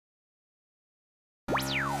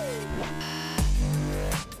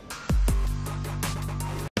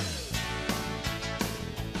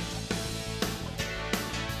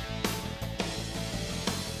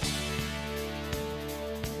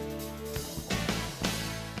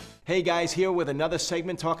Hey guys, here with another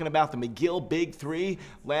segment talking about the McGill Big Three.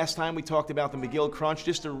 Last time we talked about the McGill Crunch.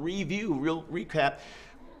 Just a review, real recap.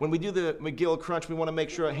 When we do the McGill Crunch, we want to make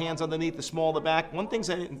sure hands underneath, the small, the back. One of the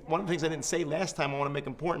things I didn't say last time, I want to make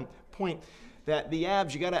an important point, that the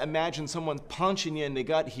abs, you got to imagine someone punching you in the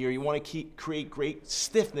gut here. You want to create great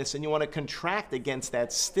stiffness, and you want to contract against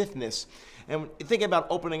that stiffness. And think about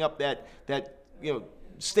opening up that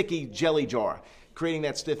sticky jelly jar, creating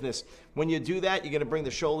that stiffness. When you do that, you're going to bring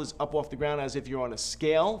the shoulders up off the ground as if you're on a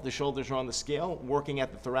scale. The shoulders are on the scale, working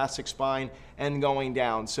at the thoracic spine and going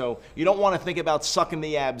down. So you don't want to think about sucking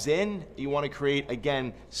the abs in. You want to create,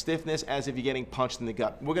 again, stiffness as if you're getting punched in the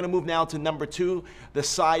gut. We're going to move now to number 2, the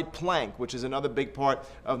side plank, which is another big part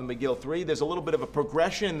of the McGill 3. There's a little bit of a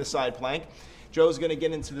progression in the side plank. Joe's going to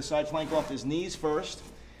get into the side plank off his knees first.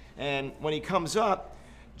 And when he comes up,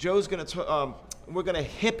 Joe's going to we're going to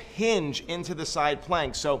hip hinge into the side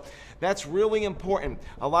plank. So that's really important.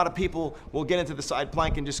 A lot of people will get into the side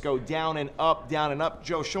plank and just go down and up, down and up.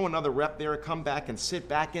 Joe, show another rep there. Come back and sit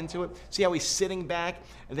back into it. See how he's sitting back,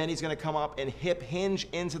 and then he's going to come up and hip hinge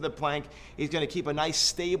into the plank. He's going to keep a nice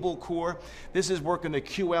stable core. This is working the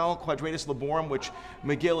QL, quadratus laborum, which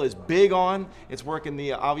McGill is big on. It's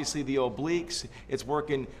working obviously the obliques. It's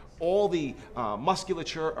working all the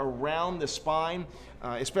musculature around the spine,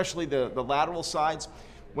 especially the lateral sides.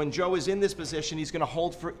 When Joe is in this position, he's going to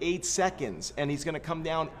hold for 8 seconds, and he's going to come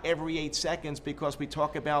down every 8 seconds because we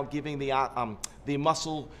talk about giving the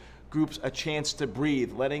muscle groups a chance to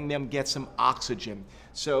breathe, letting them get some oxygen.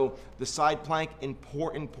 So the side plank,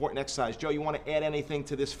 important exercise. Joe, you want to add anything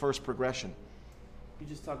to this first progression? You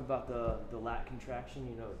just talk about the lat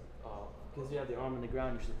contraction, because you have the arm on the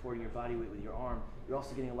ground, you're supporting your body weight with your arm. You're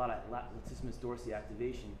also getting a lot of latissimus dorsi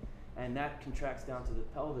activation, and that contracts down to the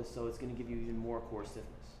pelvis, so it's going to give you even more core stiffness.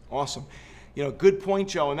 Awesome. Good point,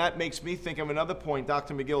 Joe, and that makes me think of another point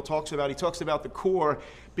Dr. McGill talks about. He talks about the core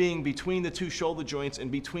being between the 2 shoulder joints and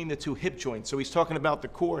between the 2 hip joints. So he's talking about the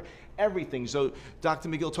core, everything. So Dr.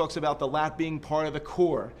 McGill talks about the lat being part of the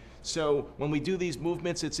core. So when we do these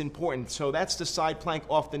movements, it's important. So that's the side plank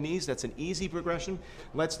off the knees. That's an easy progression.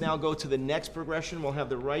 Let's now go to the next progression. We'll have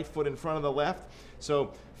the right foot in front of the left.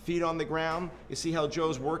 So feet on the ground. You see how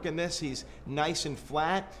Joe's working this? He's nice and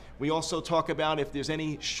flat. We also talk about if there's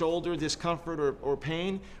any shoulder discomfort or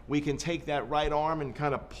pain, we can take that right arm and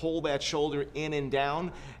kind of pull that shoulder in and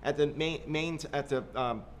down at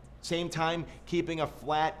the same time, keeping a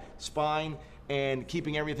flat spine and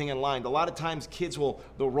keeping everything in line. A lot of times kids they'll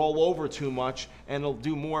roll over too much and they'll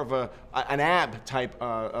do more of an ab type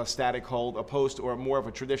static hold opposed to, or more of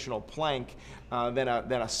a traditional plank than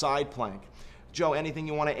a side plank. Joe, anything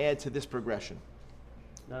you want to add to this progression?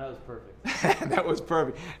 No, that was perfect. That was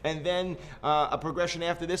perfect. And then a progression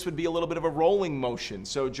after this would be a little bit of a rolling motion.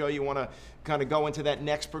 So Joe, you want to kind of go into that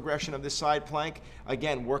next progression of this side plank.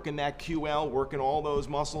 Again, working that QL, working all those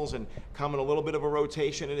muscles and coming a little bit of a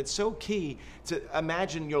rotation. And it's so key to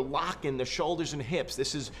imagine you're locking the shoulders and hips.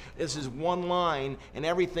 This is one line and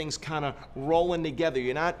everything's kind of rolling together.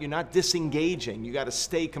 You're not disengaging. You got to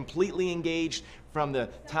stay completely engaged from the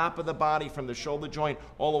top of the body, from the shoulder joint,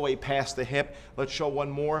 all the way past the hip. Let's show one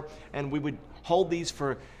more. And we would hold these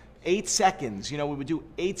for 8 seconds. We would do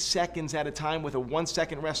 8 seconds at a time with a 1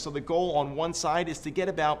 second rest. So the goal on one side is to get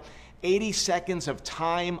about 80 seconds of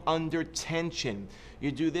time under tension.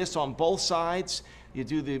 You do this on both sides. You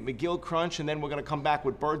do the McGill Crunch, and then we're going to come back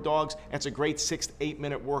with bird dogs. That's a great 6 to 8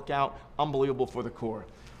 minute workout. Unbelievable for the core.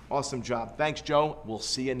 Awesome job. Thanks, Joe. We'll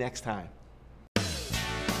see you next time.